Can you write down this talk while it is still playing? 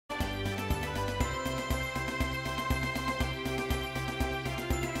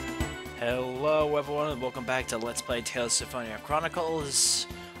Hello everyone and welcome back to Let's Play Tales of Symphonia Chronicles.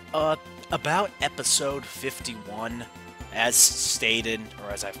 About episode 51, as stated,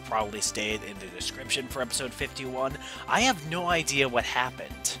 or as I've probably stated in the description for episode 51, I have no idea what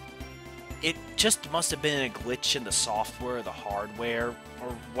happened. It just must have been a glitch in the software, the hardware, or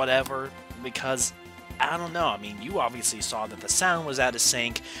whatever, because I don't know. I mean, you obviously saw that the sound was out of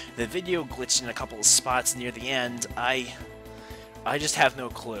sync, the video glitched in a couple of spots near the end. I just have no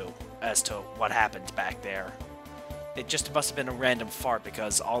clue as to what happened back there. It just must have been a random fart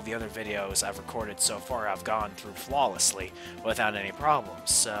because all the other videos I've recorded so far have gone through flawlessly without any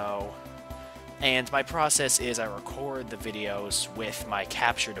problems, so... And my process is I record the videos with my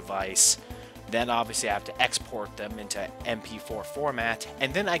capture device, then obviously I have to export them into MP4 format,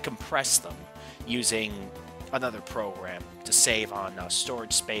 and then I compress them using another program to save on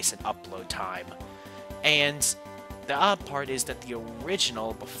storage space and upload time. And the odd part is that the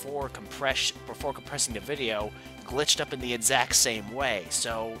original, before compressing the video, glitched up in the exact same way,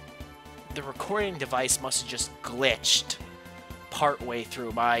 so the recording device must have just glitched partway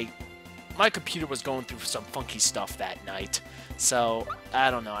through. My computer was going through some funky stuff that night, so I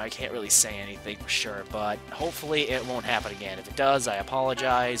don't know, I can't really say anything for sure, but hopefully it won't happen again. If it does, I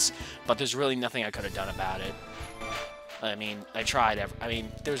apologize, but there's really nothing I could have done about it. I mean, I tried. I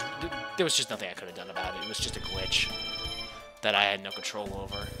mean, there was just nothing I could have done about it. It was just a glitch that I had no control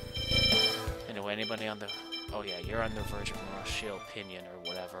over. Anyway, anybody on the... Oh yeah, you're on the verge of Martial Pinion or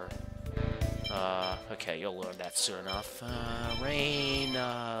whatever. Okay, you'll learn that soon enough. Rain,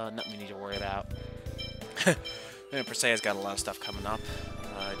 nothing you need to worry about. Persea's got a lot of stuff coming up.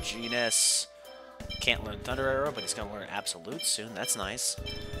 Genus can't learn Thunder Arrow, but he's gonna learn Absolute soon. That's nice.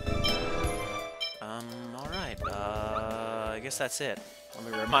 Alright, I guess that's it. Let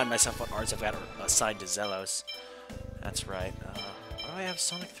me remind myself what arts I've got assigned to Zelos. That's right. Why do I have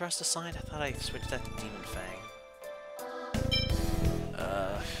Sonic Thrust assigned? I thought I switched that to Demon Fang.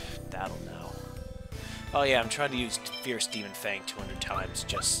 I don't know. Oh yeah, I'm trying to use Fierce Demon Fang 200 times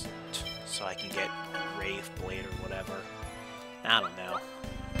just so I can get Wraith Blade or whatever. I don't know.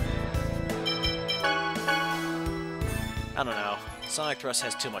 I don't know. Sonic Thrust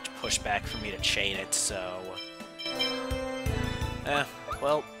has too much pushback for me to chain it, so...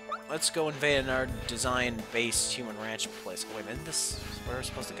 well, let's go invade our design-based human ranch place. Wait, isn't this where we're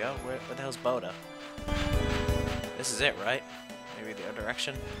supposed to go? Where the hell's Boda? This is it, right? Maybe the other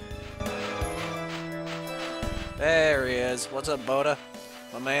direction? There he is. What's up, Boda?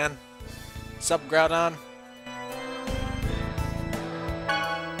 My man? Sup, Groudon?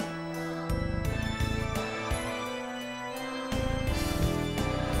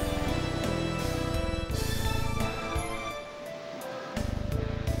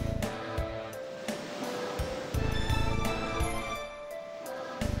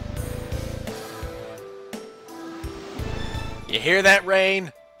 You hear that,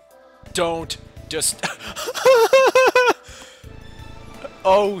 Rain? Don't just...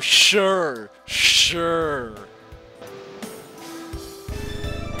 Oh, sure. Sure.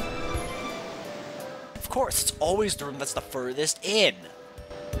 Of course, it's always the room that's the furthest in.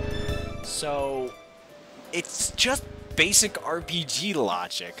 So, it's just basic RPG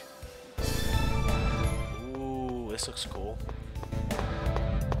logic. Ooh, this looks cool.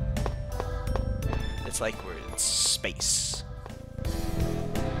 It's like we're in space.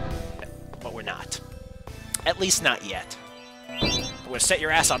 But we're not. At least not yet. We're gonna set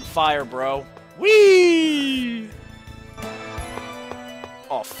your ass on fire, bro. Whee!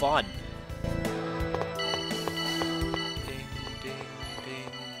 Oh, fun. Ding, ding, ding,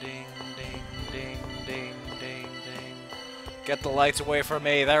 ding, ding, ding, ding, ding, ding. Get the lights away from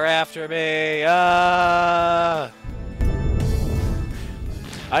me. They're after me. Ah!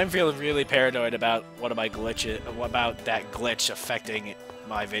 I'm feeling really paranoid about one of my glitches, about that glitch affecting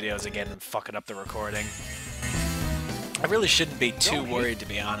my videos again and fucking up the recording. I really shouldn't be too worried, to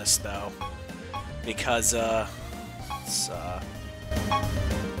be honest, though, because episode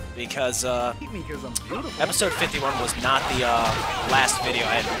 51 was not the last video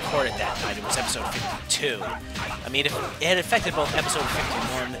I had recorded that night. It was episode 52. I mean, if it had affected both episode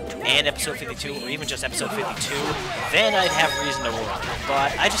 51 and episode 52, or even just episode 52, then I'd have reason to worry.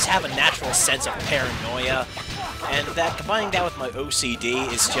 But I just have a natural sense of paranoia, and that combining that with my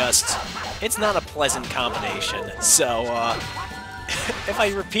OCD is just... It's not a pleasant combination, so, if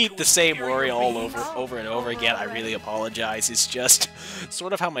I repeat the same worry all over and over again, I really apologize. It's just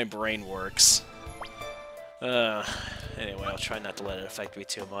sort of how my brain works. Anyway, I'll try not to let it affect me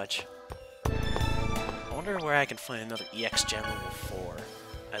too much. I wonder where I can find another EX Gem level 4.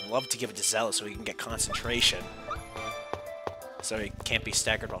 I'd love to give it to Zealous so he can get concentration. So he can't be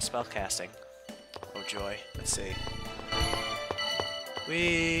staggered while spellcasting. Oh joy. Let's see.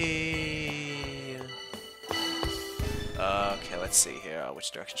 Whee! Okay, let's see here.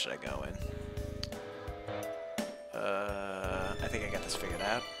 Which direction should I go in? I think I got this figured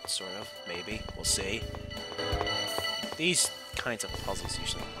out. Sort of. Maybe. We'll see. These kinds of puzzles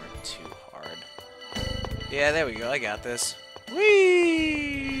usually aren't too hard. Yeah, there we go. I got this.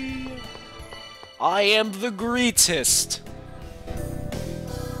 Whee! I am the greatest!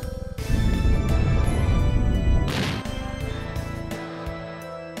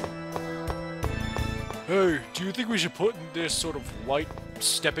 Hey, do you think we should put in this sort of light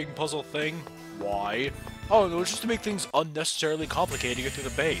stepping puzzle thing? Why? Oh no, it's just to make things unnecessarily complicated to get through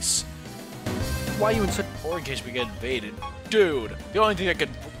the base. Why are you in such... Or in case we get invaded. Dude, the only thing that can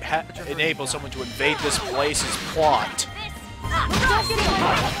enable someone to invade this place is plot.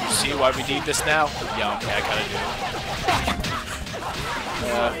 See why we need this now? Yeah, okay, I kinda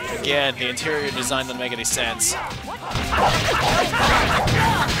do. Again, the interior design doesn't make any sense.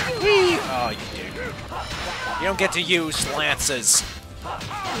 Oh, you dick. You don't get to use lances.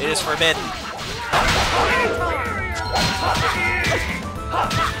 It is forbidden.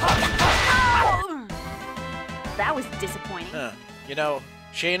 That was disappointing. Huh. You know,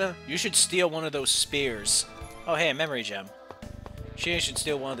 Shayna, you should steal one of those spears. Oh, hey, a memory gem. Shayna should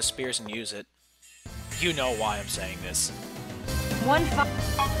steal one of the spears and use it. You know why I'm saying this. One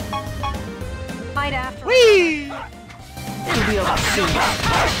fight after. Whee! It'll be over soon.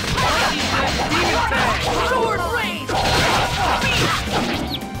 Sword rain!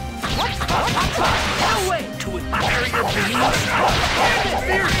 No way to inferior beings!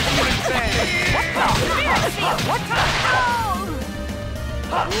 Fierce demon fang! What?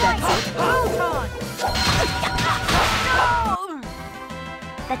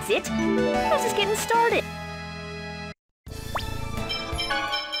 That's it? This is getting started.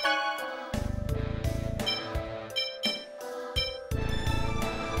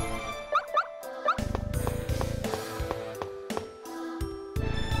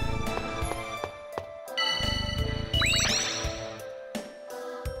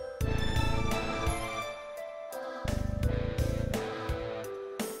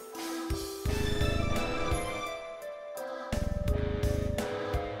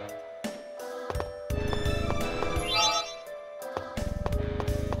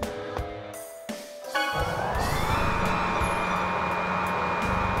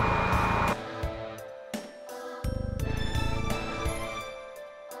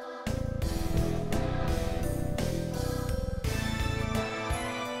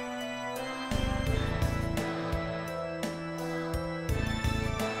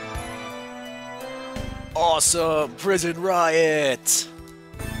 Awesome! Prison riot!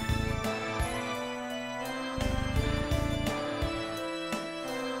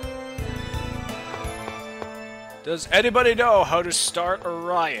 Does anybody know how to start a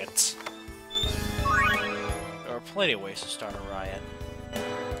riot? There are plenty of ways to start a riot.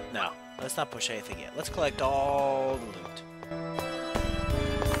 No, let's not push anything yet. Let's collect all the loot.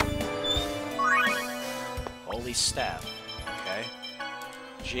 Holy staff. Okay.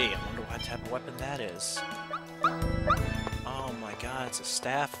 Gee, I wonder what type of weapon that is. Oh my god, it's a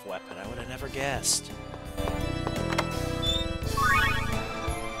staff weapon. I would have never guessed.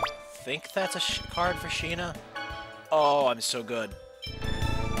 Think that's a card for Sheena? Oh, I'm so good.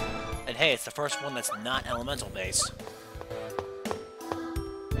 And hey, it's the first one that's not elemental based.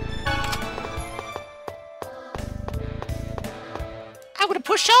 I'm gonna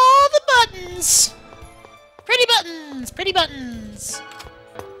push all the buttons! Pretty buttons! Pretty buttons!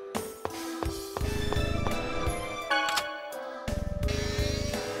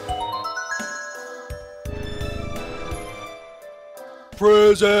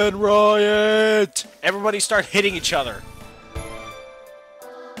 Prison riot! Everybody start hitting each other.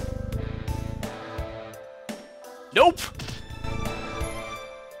 Nope!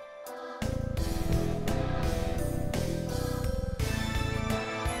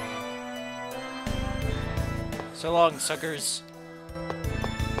 So long, suckers.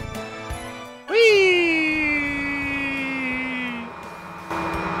 Whee!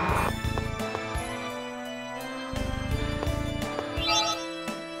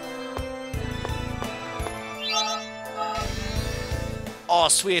 Oh,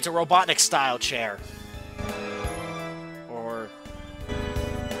 sweet, it's a Robotnik-style chair. Or...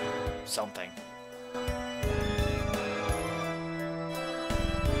 something.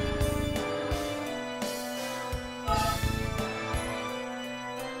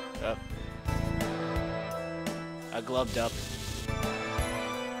 Oh. I gloved up.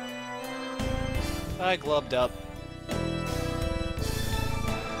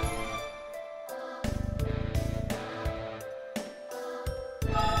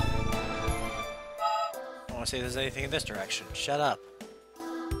 see if there's anything in this direction. Shut up.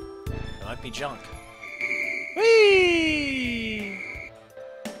 It might be junk. Whee!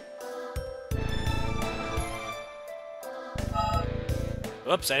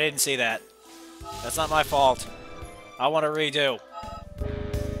 Whoops, I didn't see that. That's not my fault. I want to redo.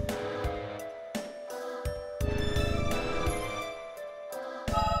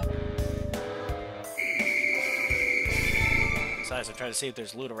 Besides, I'm trying to see if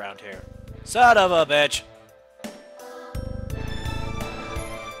there's loot around here. Son of a bitch!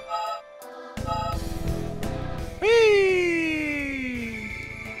 Whee!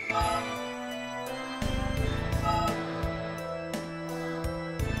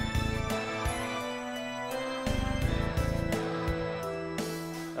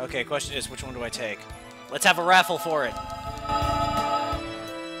 Okay, question is, which one do I take? Let's have a raffle for it.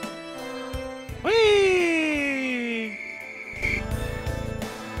 Whee!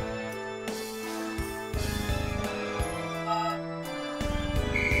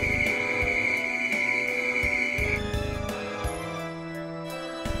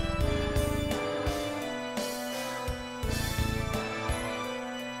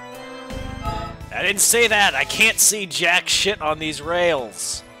 I didn't say that! I can't see jack shit on these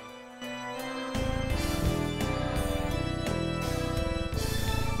rails!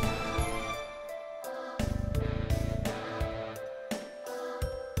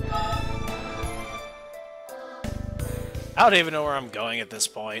 I don't even know where I'm going at this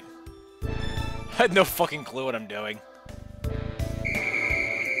point. I had no fucking clue what I'm doing.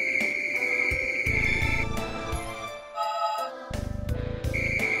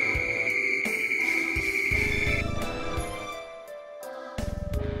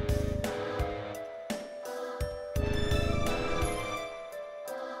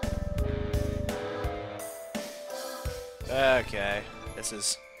 Okay, this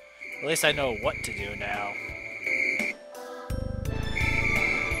is... At least I know what to do now.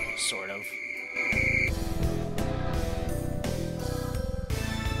 Sort of.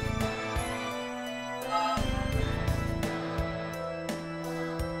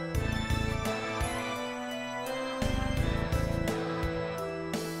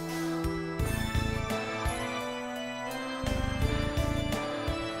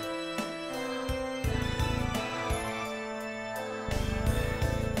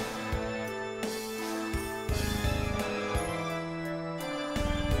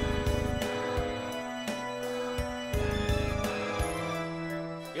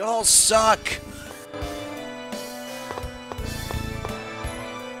 You all suck!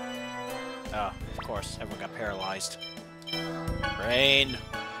 Oh, of course, everyone got paralyzed. Rain!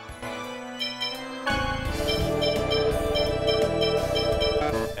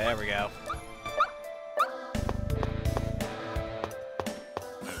 There we go.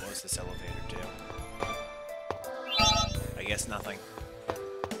 What does this elevator do? I guess nothing.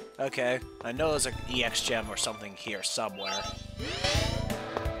 Okay, I know there's an EX gem or something here somewhere.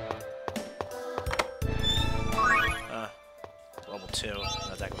 Level 2. That's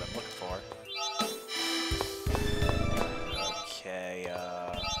exactly what I'm looking for. Okay,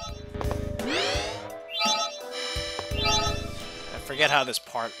 I forget how this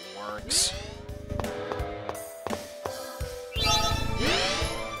part works.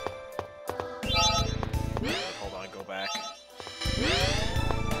 Hold on, go back.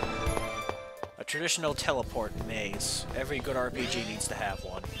 A traditional teleport maze. Every good RPG needs to have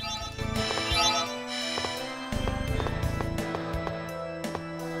one.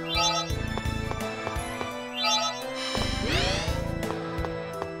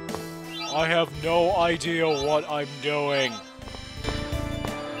 I have no idea what I'm doing.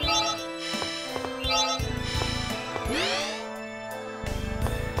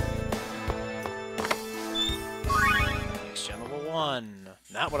 Next gen level 1.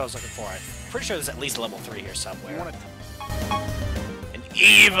 Not what I was looking for. I'm pretty sure there's at least level 3 here somewhere. An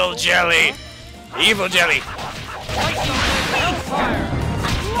evil jelly! Evil jelly!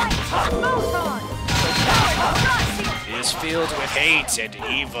 It is filled with hate and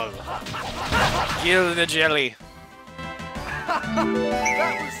evil. Kill the jelly.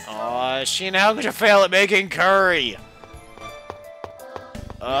 Aw, Sheena, how could you fail at making curry?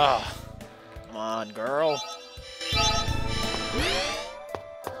 Ugh. Come on, girl.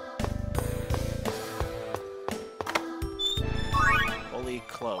 Holy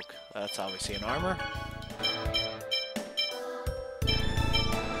cloak. That's obviously an armor.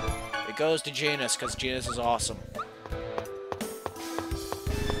 It goes to Janus, because Janus is awesome.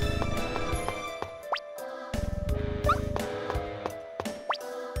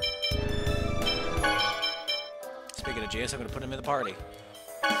 Speaking of Janus, I'm going to put him in the party.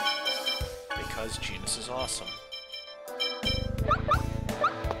 because Genus is awesome.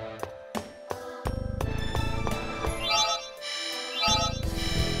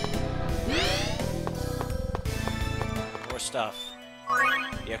 More stuff.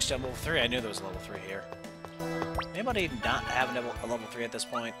 The EX Gem level 3, I knew there was a level 3 here. Anybody not have a level 3 at this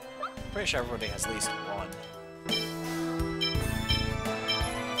point? Pretty sure everybody has at least one.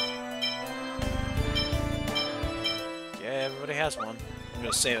 Yeah, everybody has one. I'm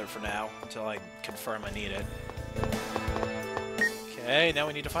gonna save it for now, until I confirm I need it. Okay, now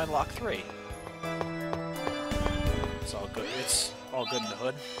we need to find lock 3. It's all good. It's all good in the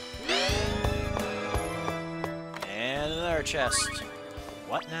hood. And another chest.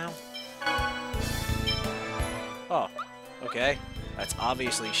 What now? Oh, okay. That's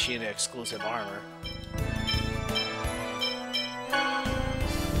obviously Sheena exclusive armor.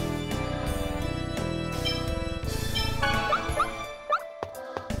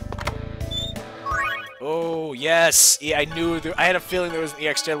 Oh, yes! Yeah, I knew there, I had a feeling there was an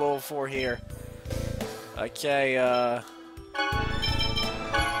EX level 4 here. Okay,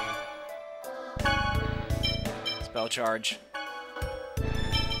 Spell Charge.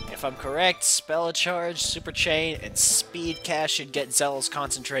 If I'm correct, Spell Charge, Super Chain, and Speed Cast should get Zealous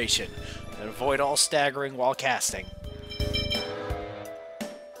Concentration, and avoid all staggering while casting.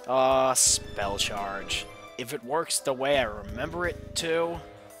 Spell Charge. If it works the way I remember it to,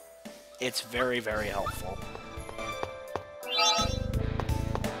 it's very, very helpful.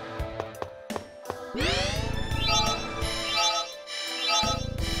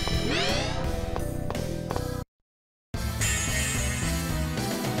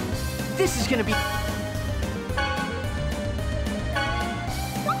 This is gonna be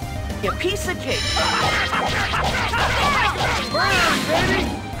a piece of cake. Burn, baby!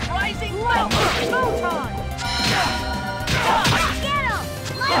 Rising photon!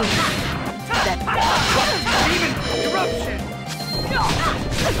 Get him! Demon eruption!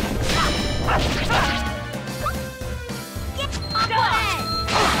 Get away!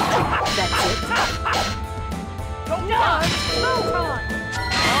 That's it. Don't dodge! Photon!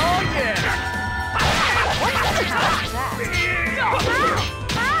 Oh yeah!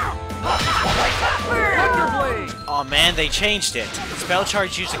 Thunderblade! Oh man, they changed it. Spell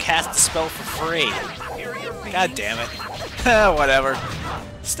Charge used to cast the spell for free. God damn it. Whatever.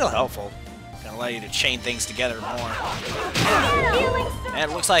 Still helpful. Gonna allow you to chain things together more. And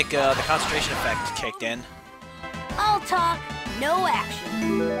it looks like the concentration effect kicked in. All talk, no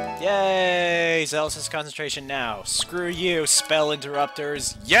action. Yay! Zealous concentration now. Screw you, spell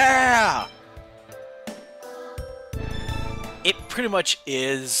interrupters. Yeah! It pretty much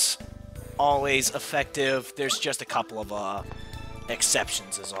is always effective. There's just a couple of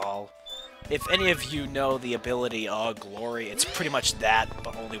exceptions is all. If any of you know the ability Glory, it's pretty much that,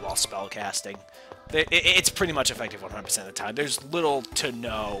 but only while spellcasting. It's pretty much effective 100% of the time. There's little to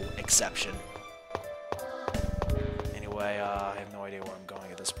no exception. Anyway, I have no idea where I'm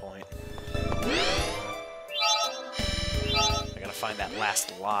going at this point. I gotta find that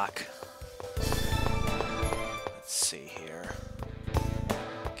last lock. Let's see here.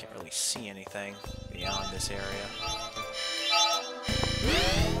 Can't really see anything beyond this area.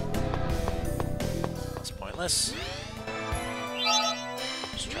 That's pointless.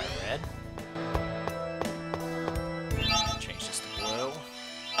 Let's try red. Change this to blue.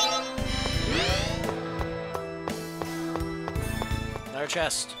 Another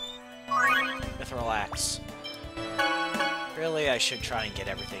chest. Mithril axe. Really, I should try and get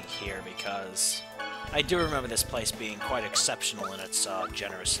everything here because I do remember this place being quite exceptional in its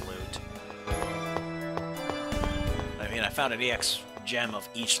generous loot. I mean, I found an EX gem of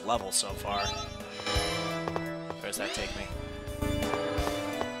each level so far. Where does that take me?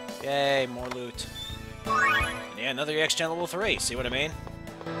 Yay, more loot. And yeah, another EX gem level 3, see what I mean?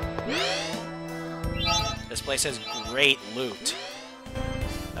 This place has great loot.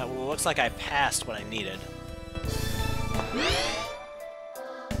 Well, it looks like I passed what I needed.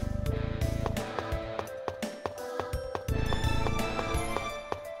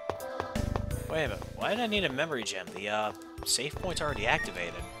 Wait a minute, why did I need a memory gem? The save point's already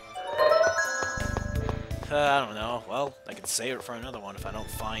activated. I don't know. Well, I can save it for another one if I don't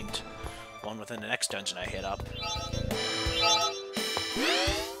find one within the next dungeon I hit up.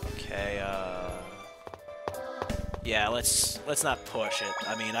 Okay, yeah, let's not push it.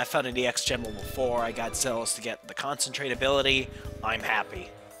 I mean, I found an EX gem level 4, I got Zealous to get the concentrate ability, I'm happy.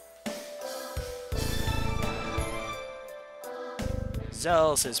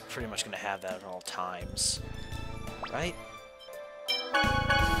 Zealous is pretty much going to have that at all times. Right?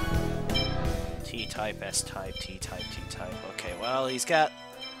 T-type, S-type, T-type, T-type. Okay, well, he's got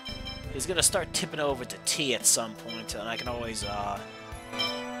He's gonna start tipping over to T at some point, and I can always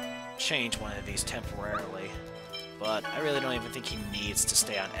change one of these temporarily. But I really don't even think he needs to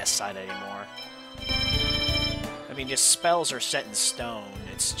stay on S side anymore. I mean, his spells are set in stone.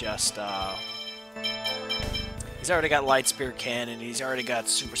 It's just, he's already got Light Spear Cannon, he's already got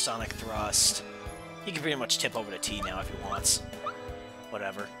Supersonic Thrust. He can pretty much tip over to T now if he wants.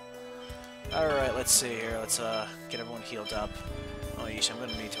 Whatever. Alright, let's see here. Let's, get everyone healed up. Oh, yeesh, I'm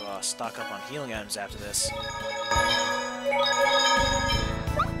gonna need to, stock up on healing items after this.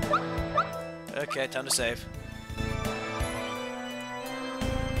 Okay, time to save.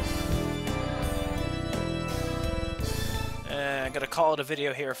 I'm gonna call it a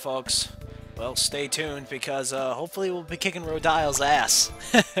video here, folks. Well, stay tuned, because hopefully we'll be kicking Rodile's ass.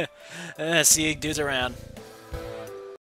 See you dudes around.